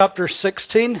Chapter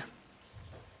 16.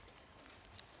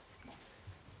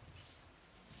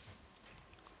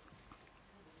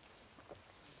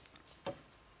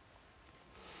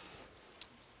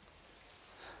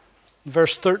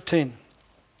 Verse 13.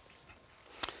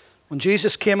 When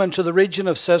Jesus came into the region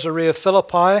of Caesarea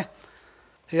Philippi,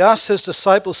 he asked his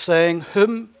disciples, saying,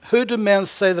 Who do men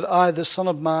say that I, the Son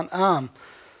of Man, am?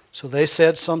 So they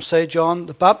said, Some say John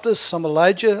the Baptist, some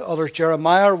Elijah, others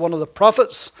Jeremiah, or one of the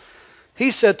prophets. He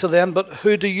said to them, But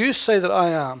who do you say that I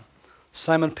am?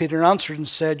 Simon Peter answered and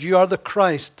said, You are the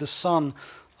Christ, the Son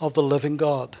of the living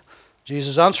God.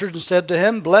 Jesus answered and said to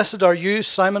him, Blessed are you,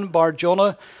 Simon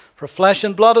Bar-Jonah, for flesh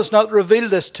and blood has not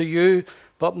revealed this to you,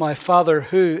 but my Father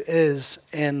who is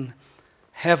in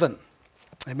heaven.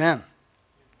 Amen.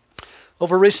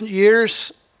 Over recent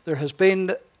years, there has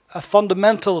been a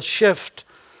fundamental shift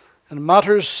in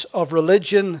matters of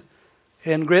religion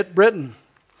in Great Britain.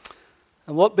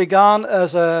 And what began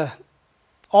as a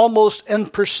almost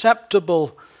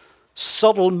imperceptible,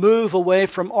 subtle move away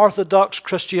from Orthodox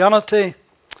Christianity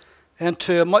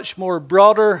into a much more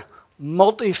broader,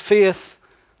 multi-faith,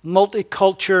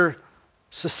 multicultural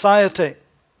society.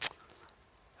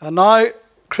 And now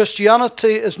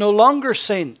Christianity is no longer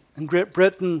seen in Great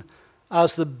Britain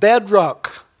as the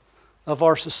bedrock of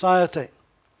our society,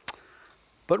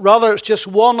 but rather it's just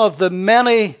one of the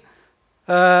many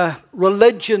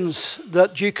religions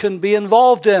that you can be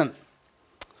involved in.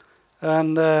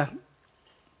 And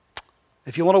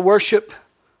if you want to worship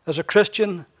as a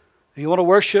Christian, if you want to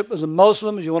worship as a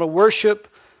Muslim, if you want to worship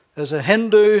as a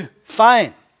Hindu,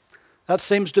 fine. That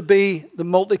seems to be the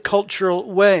multicultural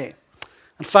way.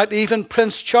 In fact, even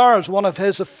Prince Charles, one of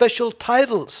his official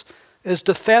titles, is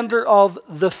Defender of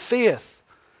the Faith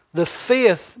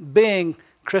being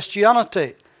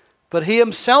Christianity. But he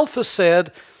himself has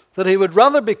said that he would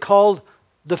rather be called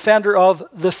Defender of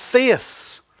the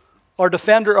Faiths or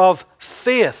Defender of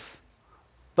Faith,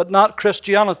 but not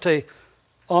Christianity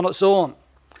on its own.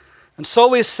 And so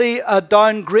we see a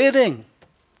downgrading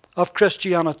of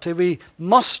Christianity. We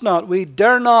must not, we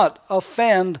dare not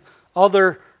offend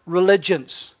other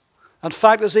religions. In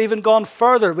fact, it's even gone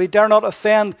further. We dare not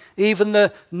offend even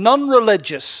the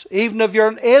non-religious. Even if you're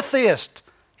an atheist,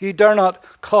 you dare not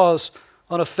cause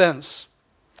an offense.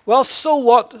 Well, so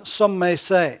what, some may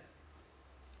say.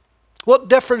 What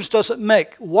difference does it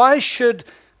make? Why should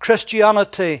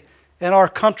Christianity in our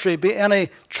country be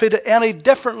treated any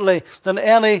differently than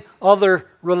any other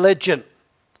religion?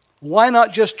 Why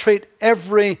not just treat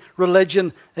every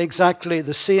religion exactly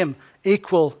the same,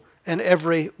 equal in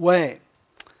every way?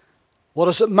 What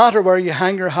does it matter where you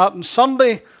hang your hat on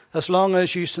Sunday, as long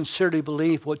as you sincerely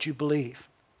believe what you believe?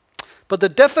 But the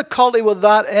difficulty with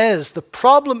that is, the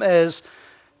problem is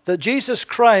that Jesus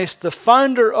Christ, the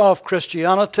founder of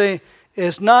Christianity,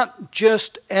 is not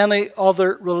just any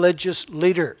other religious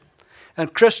leader.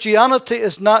 And Christianity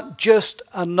is not just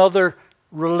another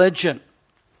religion.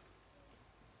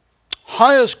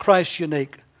 How is Christ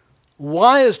unique?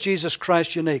 Why is Jesus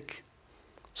Christ unique?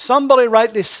 Somebody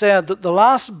rightly said that the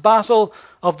last battle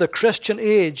of the Christian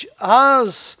age,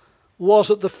 as was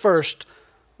it the first,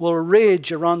 will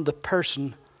rage around the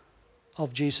person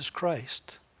of Jesus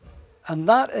Christ. And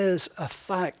that is a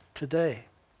fact today.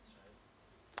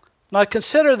 Now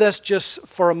consider this just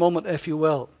for a moment, if you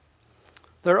will.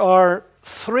 There are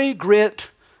three great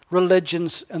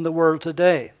religions in the world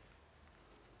today.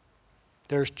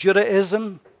 There's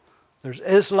Judaism, there's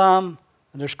Islam,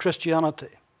 and there's Christianity.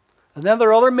 And then there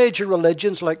are other major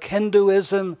religions like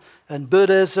Hinduism and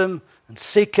Buddhism and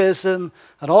Sikhism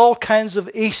and all kinds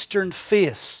of Eastern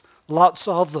faiths, lots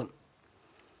of them.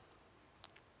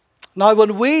 Now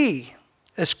when we,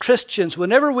 as Christians,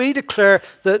 whenever we declare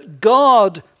that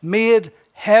God made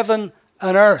heaven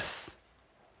and earth,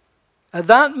 at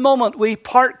that moment we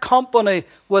part company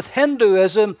with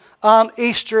Hinduism and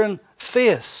Eastern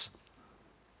faiths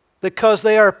because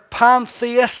they are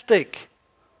pantheistic.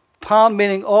 Pan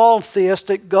meaning all,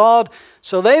 theistic, God.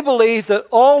 So they believe that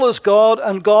all is God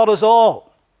and God is all.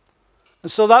 And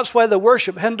so that's why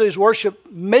Hindus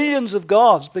worship millions of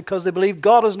gods, because they believe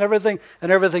God is in everything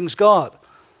and everything's God.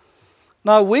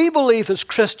 Now we believe as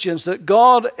Christians that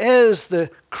God is the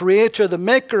creator, the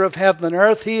maker of heaven and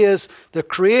earth. He is the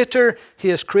creator. He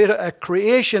has created a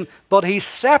creation, but he's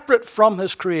separate from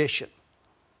his creation.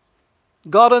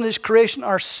 God and his creation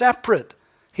are separate.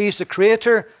 He's the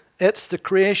creator. It's the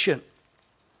creation.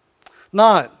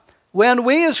 Now, when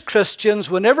we as Christians,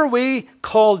 whenever we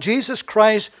call Jesus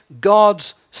Christ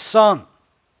God's Son,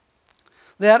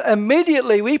 then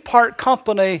immediately we part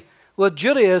company with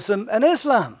Judaism and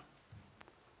Islam.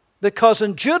 Because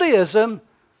in Judaism,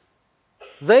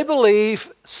 They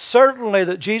believe certainly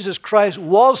that Jesus Christ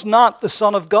was not the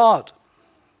Son of God.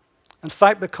 In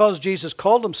fact, because Jesus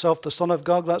called himself the Son of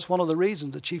God, that's one of the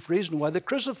reasons, the chief reason why they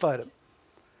crucified him.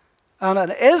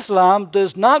 And Islam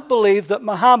does not believe that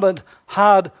Muhammad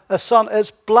had a son.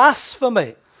 It's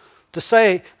blasphemy to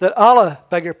say that Allah,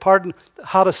 beg your pardon,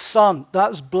 had a son.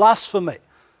 That's blasphemy.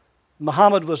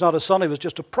 Muhammad was not a son, he was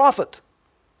just a prophet.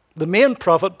 The main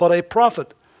prophet, but a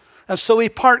prophet. And so we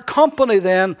part company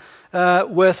then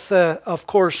with, of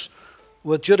course,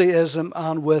 with Judaism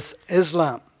and with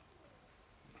Islam.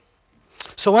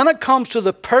 So when it comes to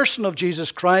the person of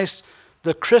Jesus Christ,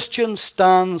 the Christian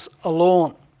stands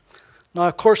alone. Now,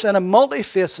 of course, in a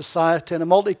multi-faith society, in a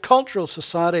multicultural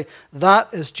society,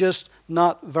 that is just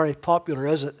not very popular,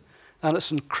 is it? And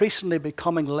it's increasingly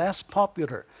becoming less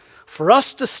popular. For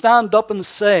us to stand up and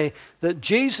say that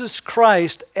Jesus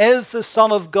Christ is the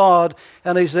Son of God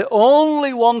and he's the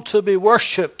only one to be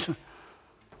worshipped,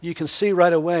 you can see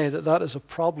right away that that is a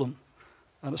problem.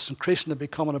 And it's increasingly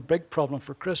becoming a big problem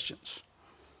for Christians.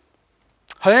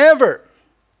 However,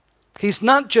 he's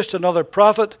not just another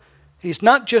prophet. He's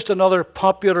not just another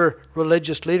popular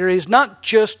religious leader. He's not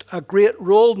just a great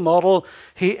role model.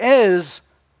 He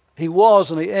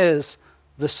was, and he is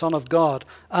the Son of God.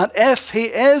 And if he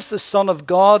is the Son of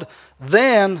God,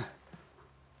 then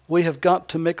we have got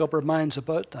to make up our minds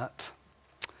about that.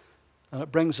 And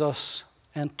it brings us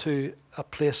into a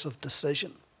place of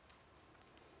decision.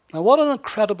 Now, what an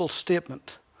incredible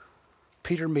statement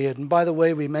Peter made. And by the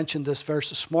way, we mentioned this verse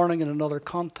this morning in another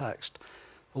context.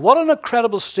 What an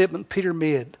incredible statement Peter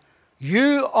made.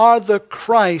 You are the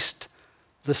Christ,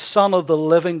 the Son of the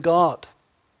living God.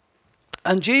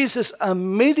 And Jesus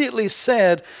immediately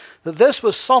said that this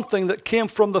was something that came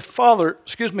from the Father,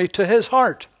 to his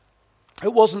heart.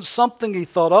 It wasn't something he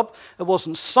thought up. It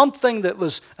wasn't something that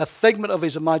was a figment of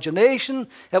his imagination.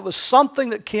 It was something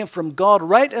that came from God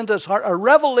right into his heart, a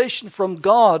revelation from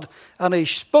God, and he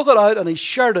spoke it out and he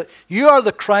shared it. You are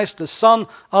the Christ, the Son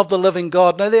of the living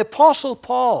God. Now the Apostle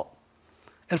Paul,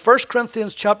 in 1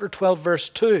 Corinthians chapter 12, verse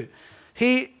 2,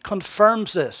 he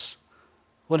confirms this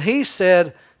when he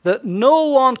said that no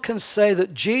one can say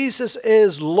that Jesus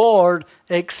is Lord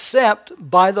except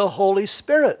by the Holy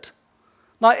Spirit.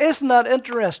 Now, isn't that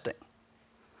interesting?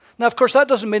 Now, of course, that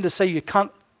doesn't mean to say you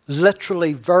can't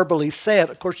literally, verbally say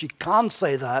it. Of course, you can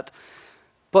say that.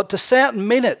 But to say it and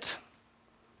mean it,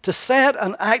 to say it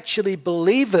and actually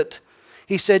believe it,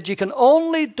 he said you can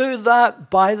only do that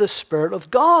by the Spirit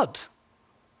of God.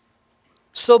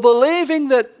 So believing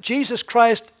that Jesus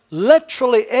Christ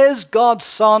literally is God's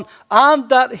Son and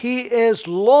that he is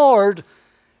Lord,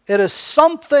 it is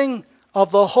something of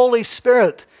the Holy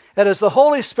Spirit. It is the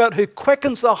Holy Spirit who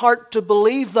quickens the heart to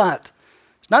believe that.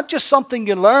 It's not just something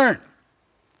you learn.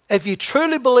 If you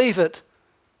truly believe it,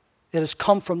 it has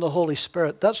come from the Holy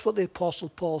Spirit. That's what the Apostle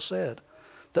Paul said.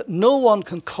 That no one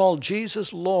can call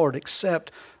Jesus Lord except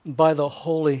by the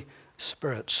Holy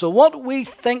Spirit. So what we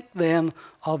think then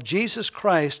of Jesus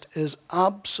Christ is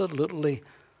absolutely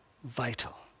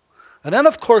vital. And then,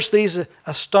 of course, these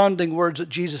astounding words that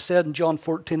Jesus said in John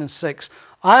 14:6.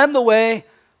 I am the way,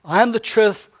 I am the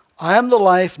truth, I am the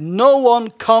life. No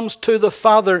one comes to the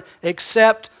Father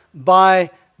except by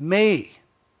me.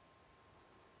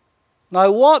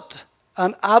 Now, what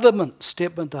an adamant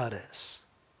statement that is.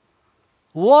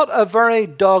 What a very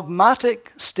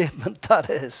dogmatic statement that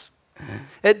is.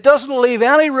 It doesn't leave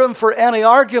any room for any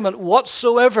argument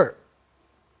whatsoever.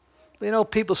 You know,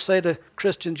 people say to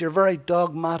Christians, you're very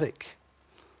dogmatic.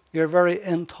 You're very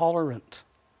intolerant.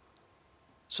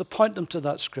 So point them to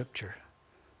that scripture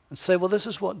and say, well, this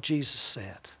is what Jesus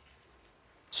said.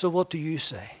 So what do you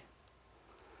say?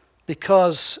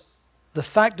 Because the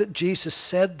fact that Jesus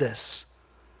said this,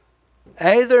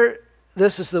 either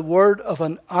this is the word of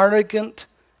an arrogant,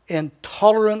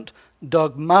 intolerant,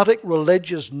 dogmatic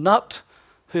religious nut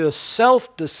who is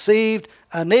self-deceived,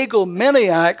 an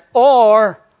egomaniac,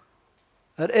 or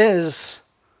it is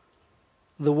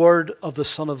the word of the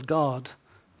Son of God,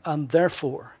 and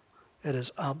therefore it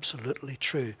is absolutely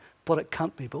true. But it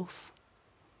can't be both.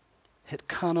 It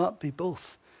cannot be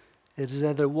both. It is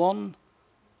either one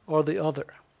or the other.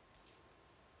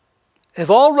 If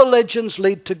all religions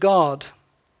lead to God,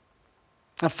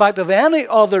 in fact, if any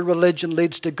other religion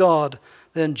leads to God,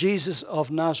 then Jesus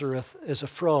of Nazareth is a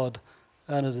fraud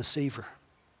and a deceiver.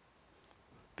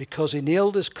 Because he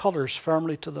nailed his colours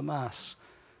firmly to the mast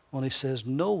when he says,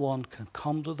 no one can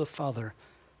come to the Father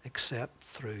except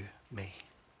through me.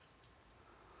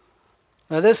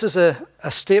 Now, this is a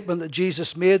statement that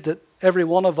Jesus made that every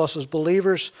one of us as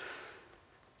believers,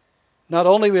 not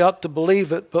only we ought to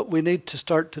believe it, but we need to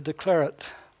start to declare it.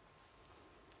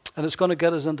 And it's going to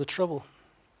get us into trouble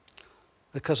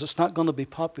because it's not going to be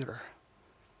popular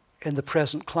in the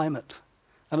present climate.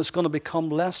 And it's going to become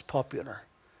less popular.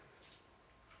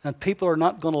 And people are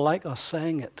not going to like us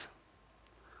saying it.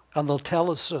 And they'll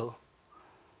tell us so.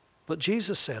 But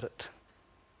Jesus said it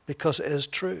because it is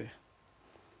true.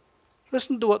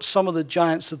 Listen to what some of the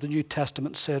giants of the New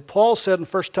Testament said. Paul said in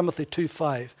 1 Timothy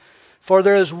 2:5, "For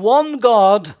there is one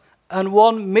God and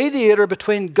one mediator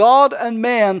between God and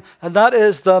men, and that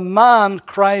is the man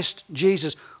Christ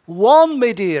Jesus." One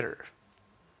mediator.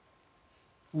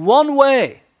 One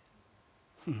way.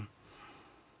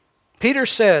 Peter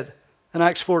said in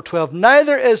Acts 4:12,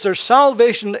 "Neither is there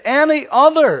salvation in any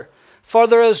other, for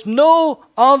there is no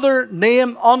other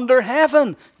name under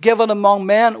heaven given among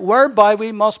men whereby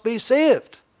we must be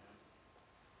saved."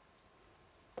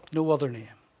 No other name.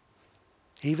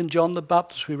 Even John the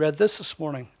Baptist, we read this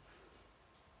morning.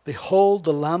 "Behold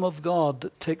the Lamb of God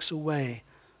that takes away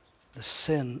the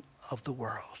sin of the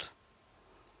world."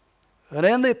 And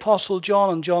then the Apostle John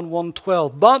in John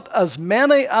 1:12, "But as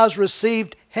many as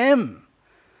received him,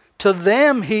 to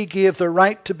them he gave the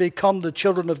right to become the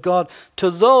children of God,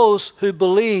 to those who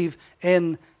believe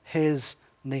in his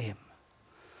name."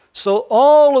 So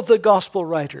all of the gospel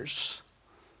writers,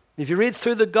 if you read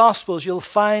through the Gospels, you'll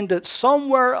find that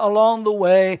somewhere along the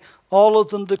way, all of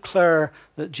them declare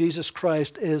that Jesus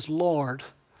Christ is Lord.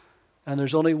 And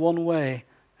there's only one way,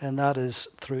 and that is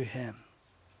through him.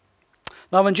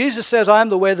 Now, when Jesus says, "I am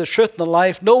the way, the truth, and the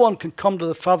life, no one can come to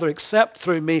the Father except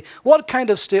through me," what kind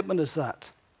of statement is that?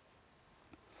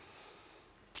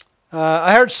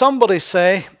 I heard somebody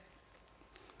say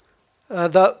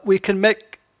that we can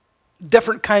make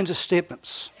different kinds of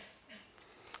statements.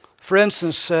 For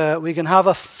instance, we can have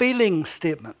a feeling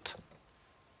statement.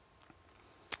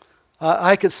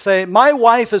 I could say, "My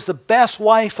wife is the best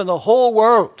wife in the whole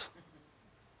world."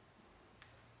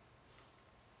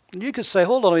 And you could say,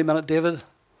 "Hold on a minute, David.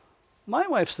 My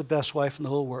wife's the best wife in the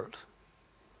whole world."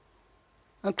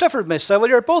 And Clifford may say, "Well,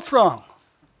 you're both wrong.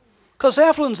 Because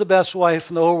Evelyn's the best wife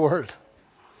in the whole world."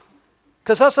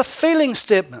 Because that's a feeling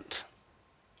statement.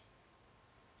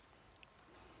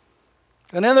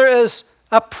 And then there is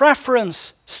a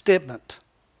preference statement.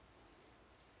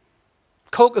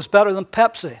 Coke is better than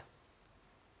Pepsi.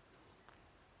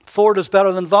 Ford is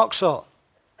better than Vauxhall.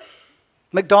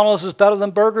 McDonald's is better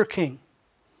than Burger King.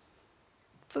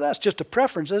 So that's just a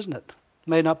preference, isn't it? It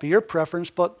may not be your preference,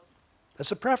 but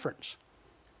it's a preference.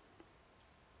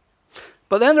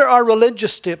 But then there are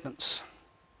religious statements.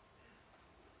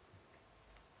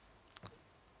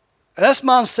 And this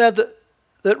man said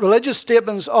that religious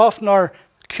statements often are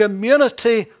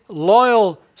community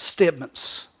loyal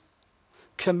statements.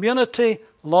 Community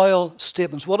loyal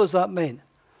statements. What does that mean?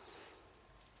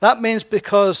 That means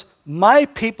because my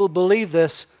people believe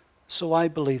this, so I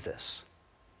believe this.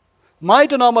 My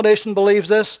denomination believes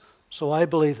this, so I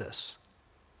believe this.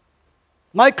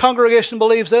 My congregation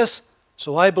believes this,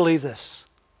 so I believe this.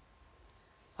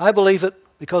 I believe it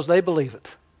because they believe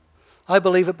it. I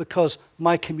believe it because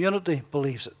my community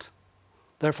believes it.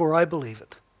 Therefore, I believe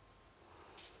it.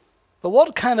 But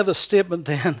what kind of a statement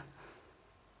then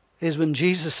is when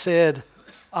Jesus said,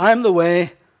 "I'm the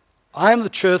way, I'm the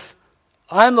truth,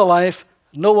 I'm the life,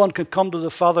 no one can come to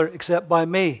the Father except by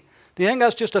me"? Do you think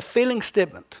that's just a feeling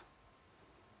statement?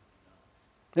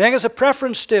 Do you think it's a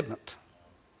preference statement?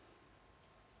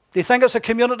 Do you think it's a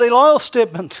community loyal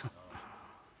statement?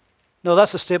 No,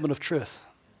 that's a statement of truth.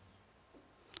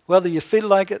 Whether you feel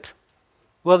like it,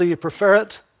 whether you prefer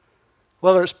it,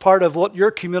 whether it's part of what your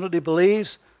community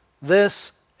believes,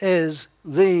 this is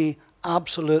the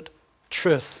absolute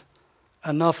truth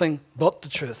and nothing but the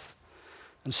truth.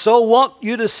 And so what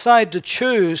you decide to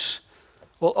choose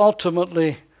will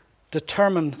ultimately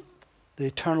determine the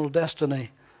eternal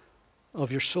destiny of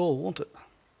your soul, won't it?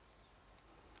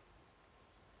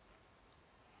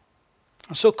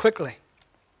 And so quickly,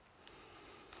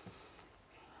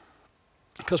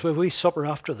 because we have a wee supper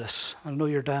after this. I know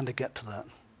you're dying to get to that.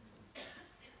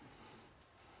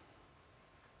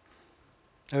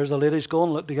 There's the ladies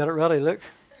going, look, to get it ready, look.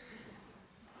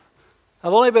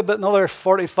 I'll only be about another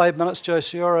 45 minutes,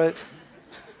 Joyce, you all right?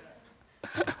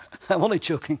 I'm only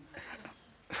joking.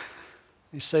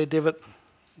 You say, David,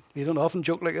 you don't often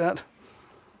joke like that.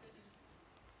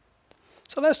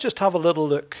 So let's just have a little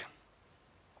look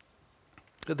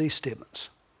at these statements.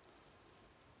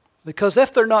 Because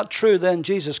if they're not true, then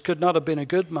Jesus could not have been a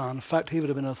good man. In fact, he would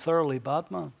have been a thoroughly bad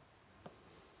man.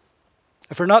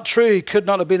 If they're not true, he could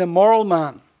not have been a moral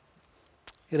man.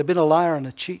 He'd have been a liar and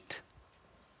a cheat,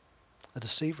 a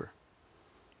deceiver.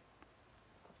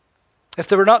 If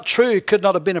they were not true, he could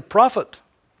not have been a prophet,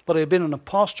 but he had been an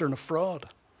impostor and a fraud.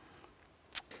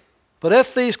 But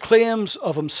if these claims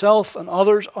of himself and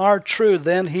others are true,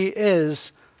 then he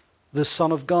is the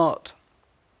Son of God.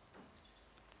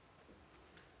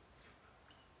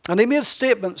 And he made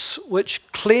statements which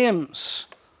claims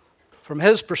from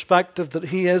his perspective that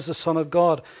he is the Son of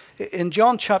God. In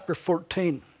John chapter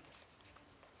 14,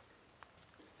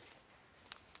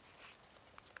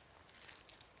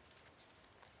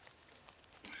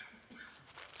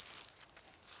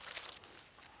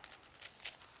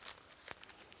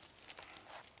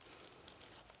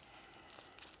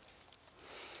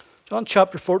 John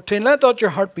chapter 14, let not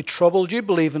your heart be troubled. You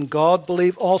believe in God,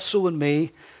 believe also in me.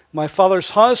 In my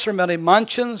Father's house are many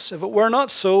mansions. If it were not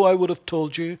so, I would have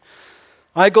told you.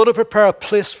 I go to prepare a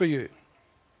place for you.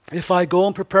 If I go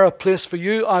and prepare a place for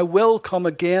you, I will come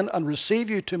again and receive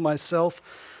you to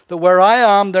myself, that where I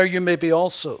am, there you may be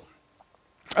also.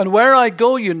 And where I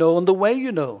go you know, and the way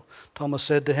you know. Thomas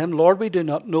said to him, Lord, we do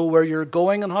not know where you're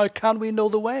going, and how can we know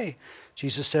the way?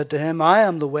 Jesus said to him, I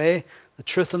am the way, the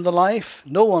truth, and the life.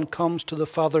 No one comes to the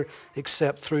Father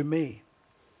except through me.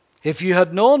 If you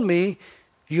had known me,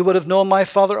 you would have known my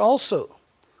Father also.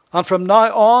 And from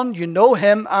now on you know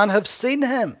him and have seen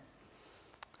him.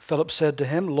 Philip said to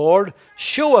him, Lord,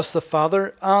 show us the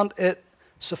Father, and it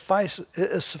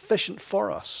is sufficient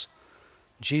for us.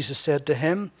 Jesus said to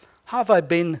him, have I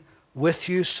been with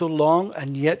you so long,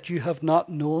 and yet you have not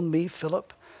known me,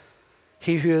 Philip?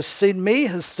 He who has seen me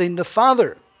has seen the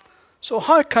Father. So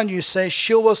how can you say,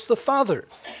 show us the Father?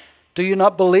 Do you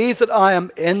not believe that I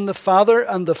am in the Father,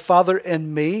 and the Father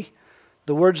in me?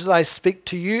 The words that I speak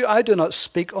to you, I do not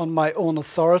speak on my own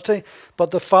authority, but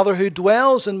the Father who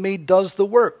dwells in me does the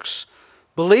works.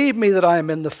 Believe me that I am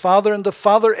in the Father, and the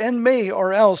Father in me,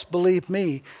 or else believe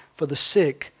me for the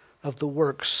sake of the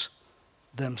works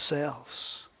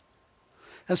themselves.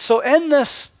 And so in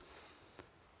this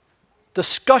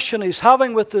discussion he's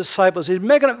having with the disciples, he's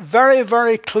making it very,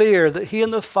 very clear that he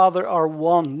and the Father are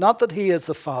one. Not that he is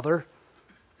the Father,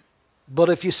 but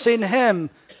if you've seen him,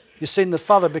 you've seen the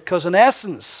Father, because in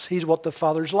essence, he's what the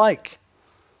Father's like.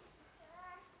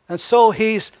 And so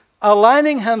he's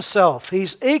aligning himself,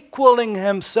 he's equaling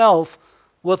himself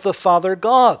with the Father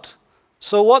God.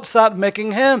 So what's that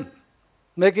making him?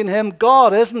 Making him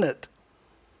God, isn't it?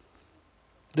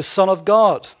 The Son of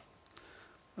God.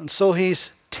 And so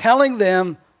he's telling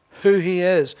them who he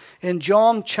is. In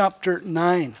John chapter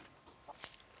 9,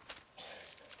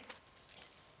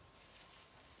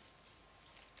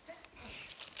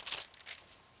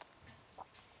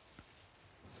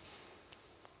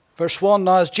 verse 1,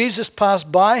 now as Jesus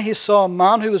passed by, he saw a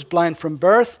man who was blind from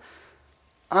birth,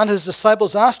 and his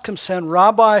disciples asked him, saying,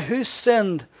 Rabbi, who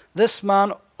sinned, this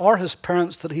man or his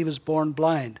parents, that he was born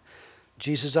blind?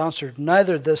 Jesus answered,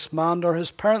 neither this man nor his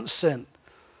parents sinned.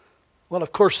 Well,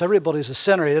 of course, everybody's a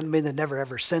sinner. He didn't mean they never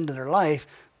ever sinned in their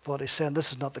life, but he's saying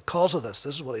this is not the cause of this.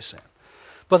 This is what he's saying.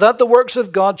 But that the works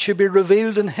of God should be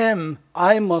revealed in him,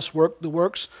 I must work the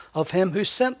works of him who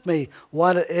sent me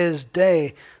while it is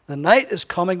day. The night is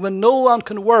coming when no one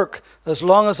can work. As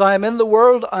long as I am in the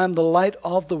world, I am the light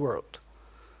of the world.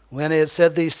 When he had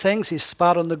said these things, he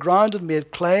spat on the ground and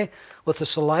made clay with the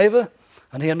saliva,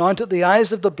 and he anointed the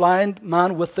eyes of the blind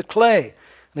man with the clay.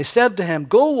 And he said to him,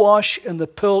 go wash in the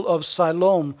pool of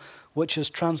Siloam, which is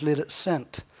translated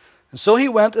sent. And so he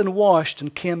went and washed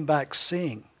and came back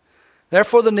seeing.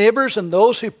 Therefore the neighbors and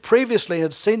those who previously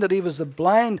had seen that he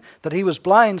was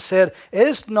blind said,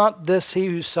 is not this he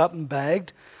who sat and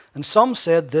begged? And some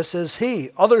said, this is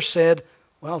he. Others said,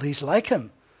 well, he's like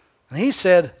him. And he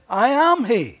said, I am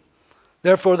he.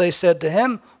 Therefore they said to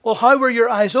him, well, how were your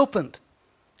eyes opened?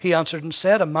 He answered and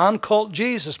said, a man called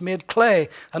Jesus made clay,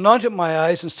 anointed my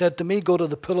eyes, and said to me, go to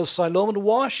the pool of Siloam and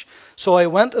wash. So I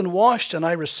went and washed, and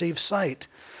I received sight.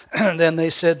 Then they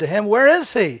said to him, where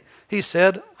is he? He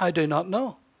said, I do not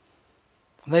know.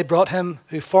 And they brought him,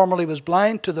 who formerly was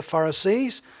blind, to the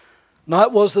Pharisees. Now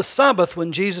it was the Sabbath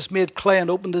when Jesus made clay and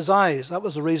opened his eyes. That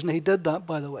was the reason he did that,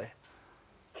 by the way.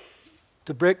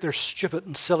 To break their stupid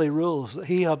and silly rules that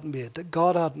he hadn't made, that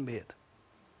God hadn't made.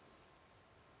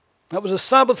 It was a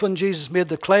Sabbath when Jesus made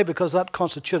the clay, because that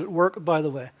constituted work, by the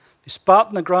way. If you spat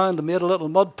in the ground and made a little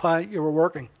mud pie, you were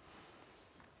working.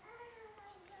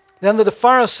 Then the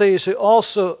Pharisees who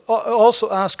also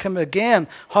asked him again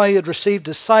how he had received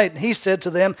his sight. And he said to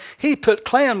them, he put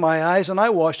clay in my eyes, and I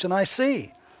washed, and I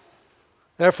see.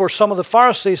 Therefore some of the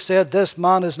Pharisees said, this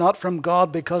man is not from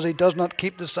God, because he does not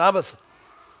keep the Sabbath.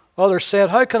 Others said,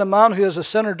 how can a man who is a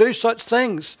sinner do such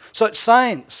things, such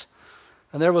signs?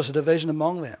 And there was a division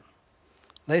among them.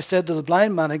 They said to the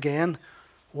blind man again,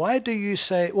 what do you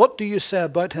say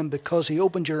about him because he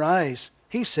opened your eyes?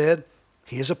 He said,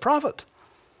 he is a prophet.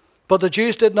 But the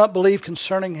Jews did not believe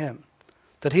concerning him,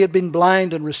 that he had been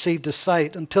blind and received his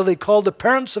sight, until they called the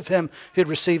parents of him who had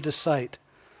received his sight.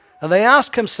 And they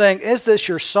asked him, saying, Is this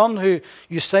your son who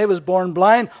you say was born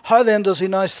blind? How then does he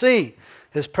now see?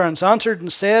 His parents answered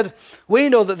and said, We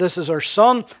know that this is our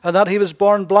son, and that he was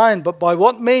born blind, but by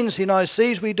what means he now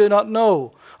sees we do not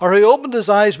know, or who opened his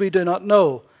eyes we do not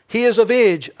know. He is of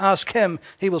age, ask him,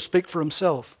 he will speak for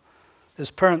himself. His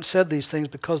parents said these things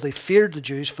because they feared the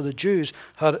Jews, for the Jews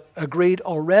had agreed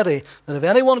already that if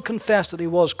anyone confessed that he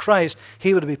was Christ,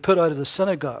 he would be put out of the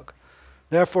synagogue.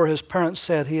 Therefore his parents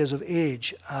said, He is of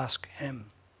age, ask him.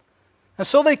 And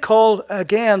so they called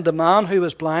again the man who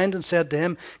was blind and said to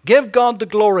him, Give God the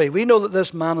glory. We know that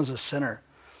this man is a sinner.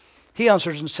 He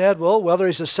answered and said, Well, whether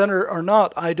he's a sinner or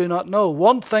not, I do not know.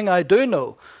 One thing I do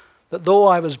know, that though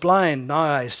I was blind, now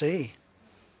I see.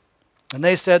 And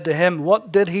they said to him,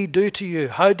 What did he do to you?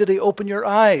 How did he open your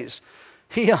eyes?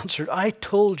 He answered, I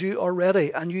told you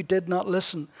already, and you did not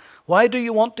listen. Why do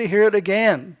you want to hear it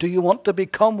again? Do you want to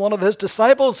become one of his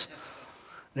disciples?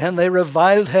 Then they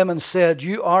reviled him and said,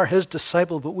 You are his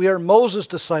disciple, but we are Moses'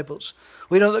 disciples.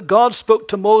 We know that God spoke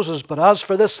to Moses, but as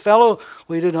for this fellow,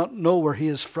 we do not know where he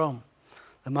is from.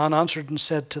 The man answered and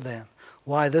said to them,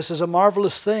 Why, this is a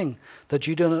marvelous thing, that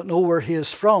you do not know where he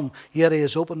is from, yet he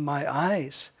has opened my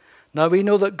eyes. Now we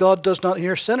know that God does not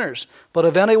hear sinners, but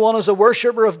if anyone is a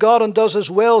worshipper of God and does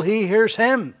his will, he hears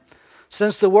him.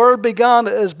 Since the world began,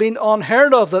 it has been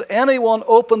unheard of that anyone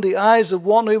opened the eyes of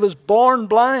one who was born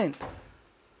blind.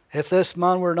 If this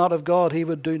man were not of God, he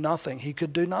would do nothing. He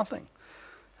could do nothing.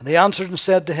 And they answered and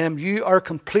said to him, You are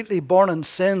completely born in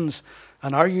sins,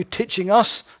 and are you teaching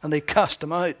us? And they cast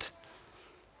him out.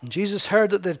 And Jesus heard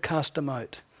that they had cast him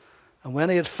out. And when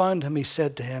he had found him, he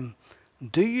said to him,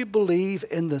 Do you believe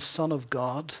in the Son of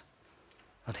God?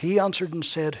 And he answered and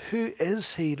said, Who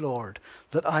is he, Lord,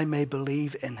 that I may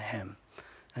believe in him?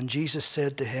 And Jesus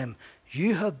said to him,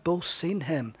 You have both seen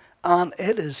him, and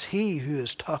it is he who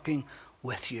is talking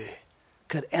with you.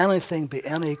 Could anything be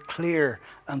any clearer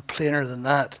and plainer than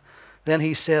that? Then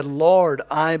he said, Lord,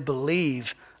 I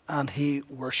believe, and he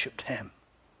worshipped him.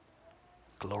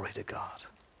 Glory to God.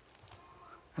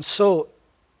 And so,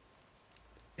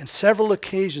 in several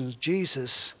occasions,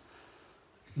 Jesus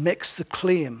makes the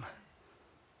claim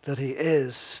that he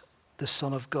is the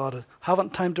Son of God. I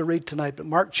haven't time to read tonight, but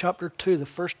Mark chapter 2, the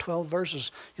first 12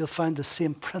 verses, you'll find the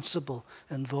same principle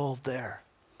involved there.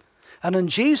 And in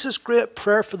Jesus' great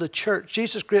prayer for the church,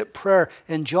 Jesus' great prayer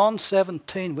in John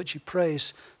 17, which he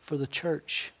prays for the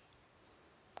church,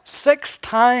 6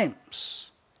 times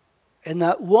in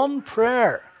that one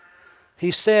prayer,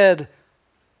 he said,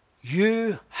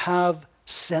 You have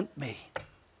sent me.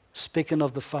 Speaking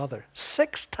of the Father.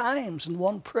 6 times in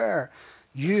one prayer,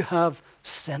 You have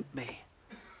sent me.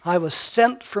 I was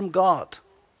sent from God.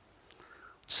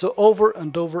 So over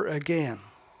and over again,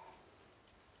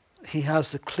 he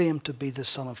has the claim to be the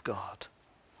Son of God.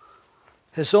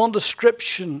 His own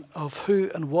description of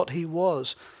who and what he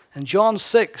was. In John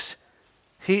 6,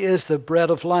 he is the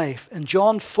bread of life. In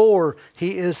John 4,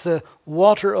 he is the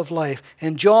water of life.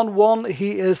 In John 1,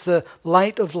 he is the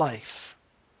light of life.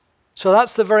 So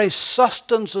that's the very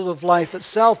sustenance of life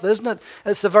itself, isn't it?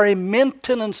 It's the very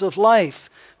maintenance of life.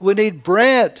 We need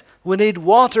bread, we need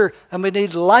water, and we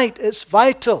need light. It's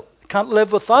vital. We can't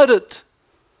live without it.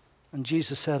 And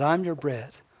Jesus said, I'm your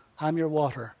bread, I'm your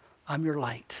water, I'm your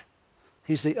light.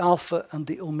 He's the Alpha and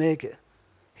the Omega.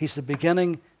 He's the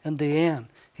beginning and the end.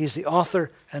 He's the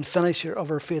author and finisher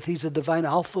of our faith. He's the divine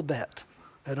alphabet,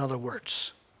 in other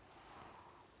words.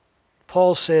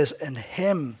 Paul says, in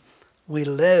him we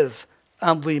live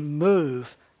and we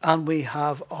move and we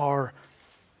have our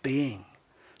being.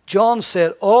 John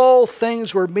said, all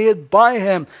things were made by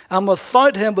him, and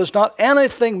without him was not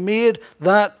anything made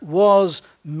that was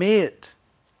made.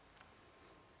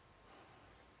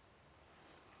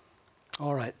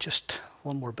 All right, just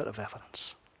one more bit of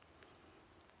evidence.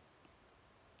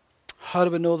 How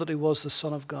do we know that he was the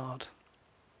Son of God?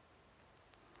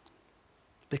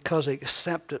 Because he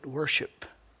accepted worship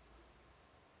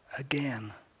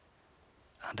again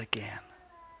and again.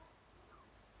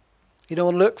 You know,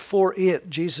 in Luke 4:8,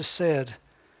 Jesus said,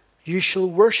 You shall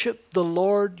worship the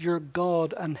Lord your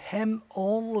God, and him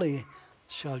only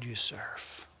shall you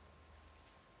serve.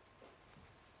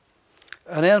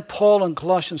 And then Paul in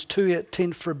Colossians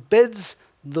 2:18 forbids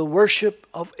the worship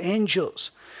of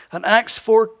angels. And Acts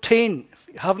 14, if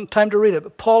you haven't time to read it,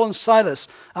 but Paul and Silas,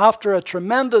 after a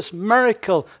tremendous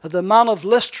miracle of the man of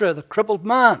Lystra, the crippled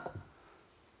man,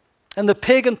 and the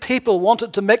pagan people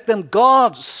wanted to make them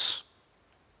gods,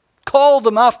 call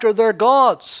them after their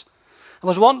gods. and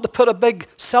was wanting to put a big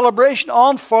celebration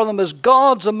on for them as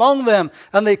gods among them.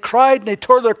 And they cried and they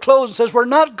tore their clothes and says, we're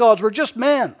not gods, we're just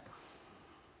men.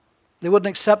 They wouldn't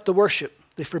accept the worship.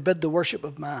 They forbid the worship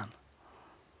of man.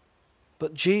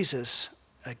 But Jesus,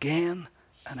 again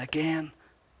and again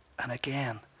and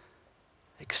again,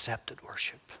 accepted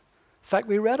worship. In fact,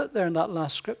 we read it there in that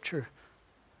last scripture.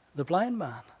 The blind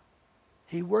man,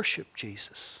 he worshipped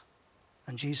Jesus,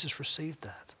 and Jesus received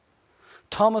that.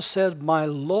 Thomas said, my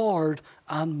Lord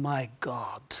and my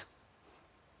God.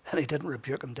 And he didn't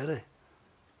rebuke him, did he?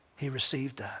 He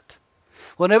received that.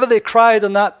 Whenever they cried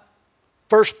on that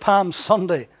first Palm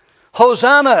Sunday,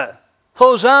 Hosanna,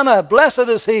 Hosanna, blessed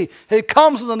is he who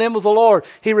comes in the name of the Lord.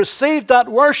 He received that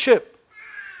worship.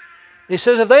 He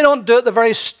says, if they don't do it, the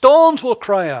very stones will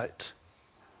cry out.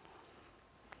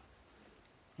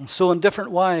 And so in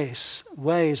different ways,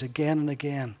 again and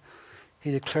again,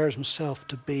 he declares himself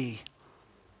to be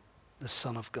the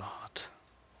Son of God.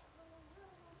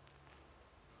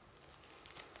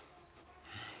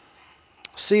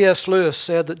 C.S. Lewis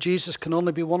said that Jesus can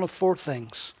only be one of four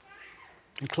things.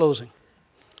 In closing,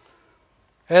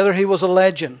 either he was a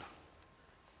legend,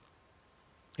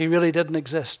 he really didn't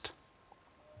exist.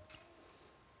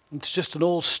 It's just an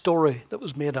old story that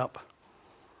was made up.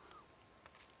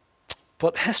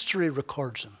 But history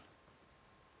records him.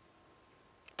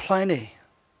 Pliny,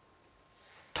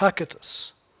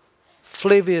 Tacitus,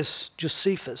 Flavius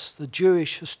Josephus, the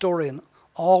Jewish historian,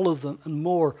 all of them and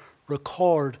more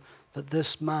record that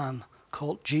this man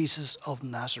called Jesus of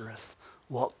Nazareth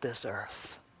walked this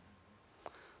earth.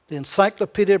 The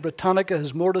Encyclopedia Britannica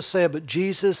has more to say about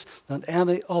Jesus than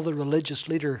any other religious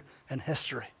leader in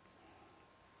history.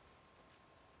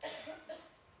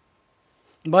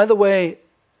 And by the way,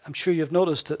 I'm sure you've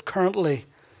noticed that currently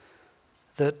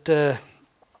that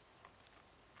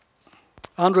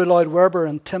Andrew Lloyd Webber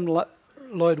and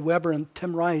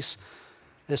Tim Rice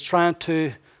is trying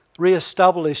to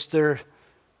reestablish their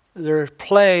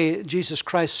play, Jesus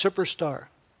Christ Superstar.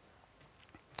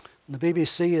 And the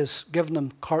BBC has given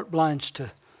them carte blanche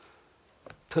to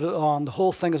put it on. The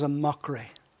whole thing is a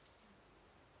mockery.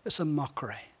 It's a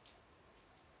mockery.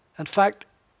 In fact,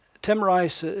 Tim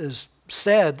Rice has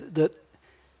said that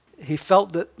he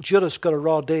felt that Judas got a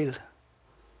raw deal,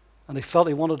 and he felt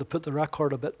he wanted to put the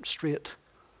record a bit straight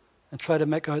and try to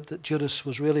make out that Judas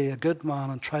was really a good man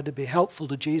and tried to be helpful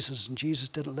to Jesus, and Jesus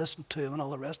didn't listen to him and all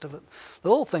the rest of it. The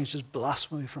whole thing's just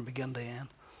blasphemy from beginning to end.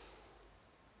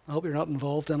 I hope you're not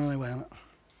involved in any way in it.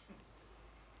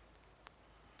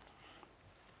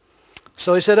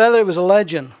 So he said either he was a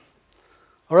legend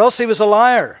or else he was a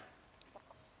liar.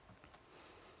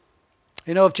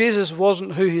 You know, if Jesus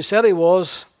wasn't who he said he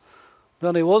was,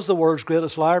 then he was the world's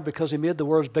greatest liar because he made the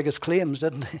world's biggest claims,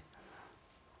 didn't he?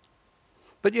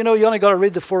 But you know, you only got to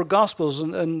read the four Gospels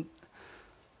and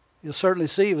you'll certainly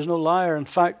see he was no liar. In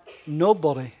fact,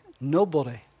 nobody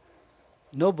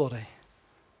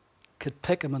could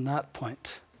pick him on that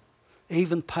point.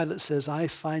 Even Pilate says, I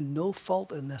find no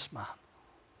fault in this man.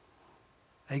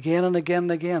 Again and again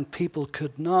and again, people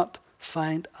could not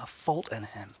find a fault in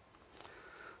him.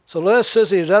 So Lewis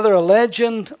says he's either a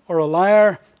legend or a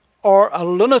liar or a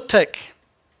lunatic,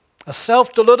 a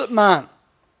self-deluded man,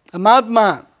 a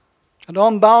madman, an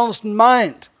unbalanced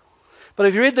mind. But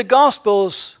if you read the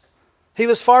Gospels, he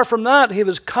was far from that. He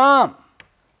was calm.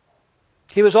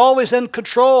 He was always in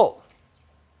control.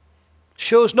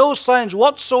 Shows no signs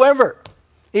whatsoever.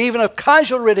 Even a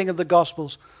casual reading of the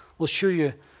Gospels will show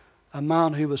you a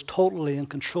man who was totally in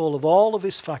control of all of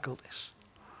his faculties.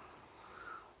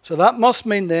 So that must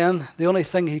mean then the only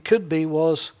thing he could be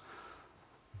was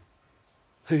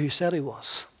who he said he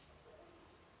was.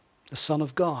 The Son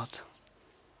of God.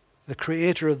 The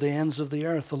Creator of the ends of the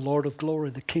earth. The Lord of glory.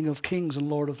 The King of kings and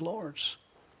Lord of lords.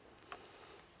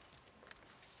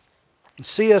 In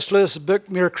C.S. Lewis' book,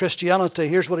 Mere Christianity,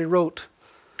 here's what he wrote.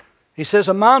 He says,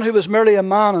 a man who was merely a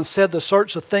man and said the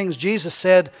sorts of things Jesus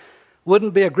said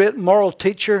wouldn't be a great moral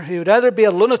teacher. He would either be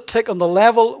a lunatic on the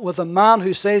level with a man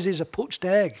who says he's a poached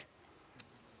egg,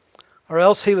 or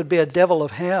else he would be a devil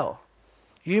of hell.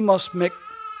 You must make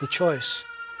the choice.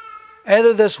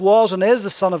 Either this was and is the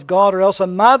Son of God, or else a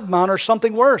madman or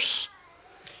something worse.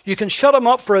 You can shut him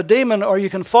up for a demon, or you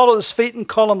can fall at his feet and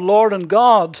call him Lord and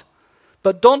God.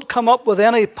 But don't come up with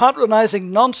any patronizing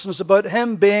nonsense about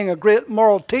him being a great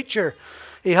moral teacher.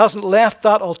 He hasn't left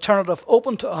that alternative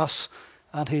open to us,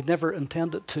 and he never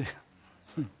intended to.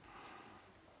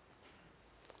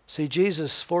 See,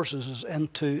 Jesus forces us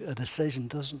into a decision,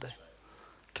 doesn't he?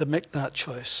 To make that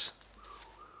choice.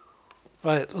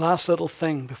 Right, last little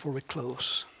thing before we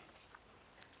close.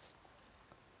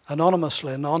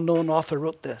 Anonymously, an unknown author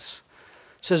wrote this.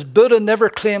 says Buddha never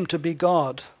claimed to be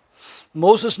God.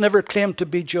 Moses never claimed to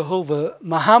be Jehovah.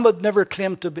 Muhammad never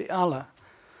claimed to be Allah.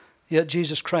 Yet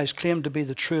Jesus Christ claimed to be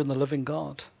the true and the living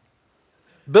God.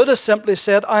 Buddha simply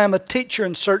said, I am a teacher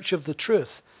in search of the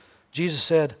truth. Jesus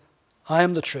said, I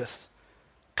am the truth.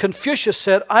 Confucius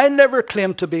said, I never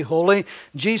claimed to be holy.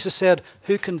 Jesus said,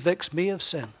 who convicts me of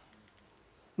sin?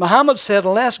 Muhammad said,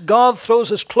 unless God throws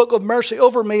his cloak of mercy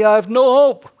over me, I have no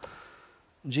hope.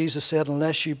 Jesus said,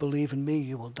 unless you believe in me,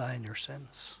 you will die in your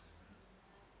sins.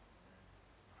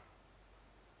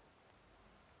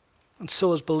 And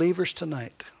so as believers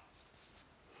tonight,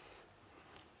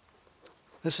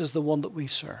 this is the one that we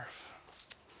serve.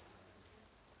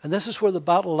 And this is where the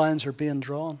battle lines are being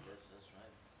drawn.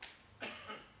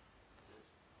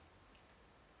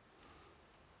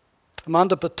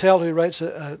 Amanda Patel, who writes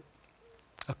a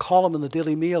column in the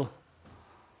Daily Mail,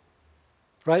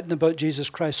 writing about Jesus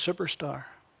Christ Superstar,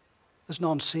 this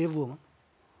non-saved woman,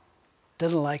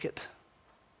 didn't like it.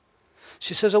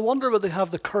 She says, I wonder would they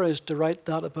have the courage to write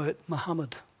that about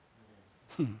Muhammad?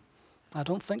 I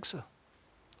don't think so.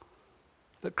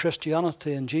 But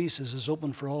Christianity and Jesus is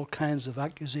open for all kinds of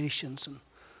accusations and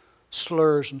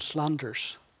slurs and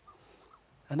slanders.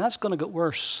 And that's going to get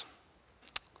worse.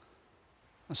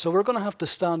 And so we're going to have to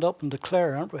stand up and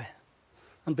declare, aren't we?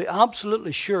 And be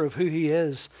absolutely sure of who he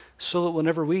is, so that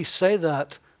whenever we say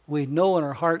that, we know in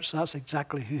our hearts that's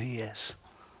exactly who he is.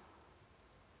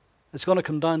 It's going to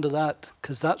come down to that,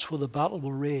 because that's where the battle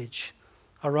will rage,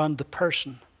 around the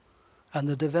person and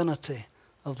the divinity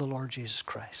of the Lord Jesus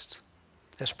Christ.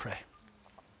 Let's pray.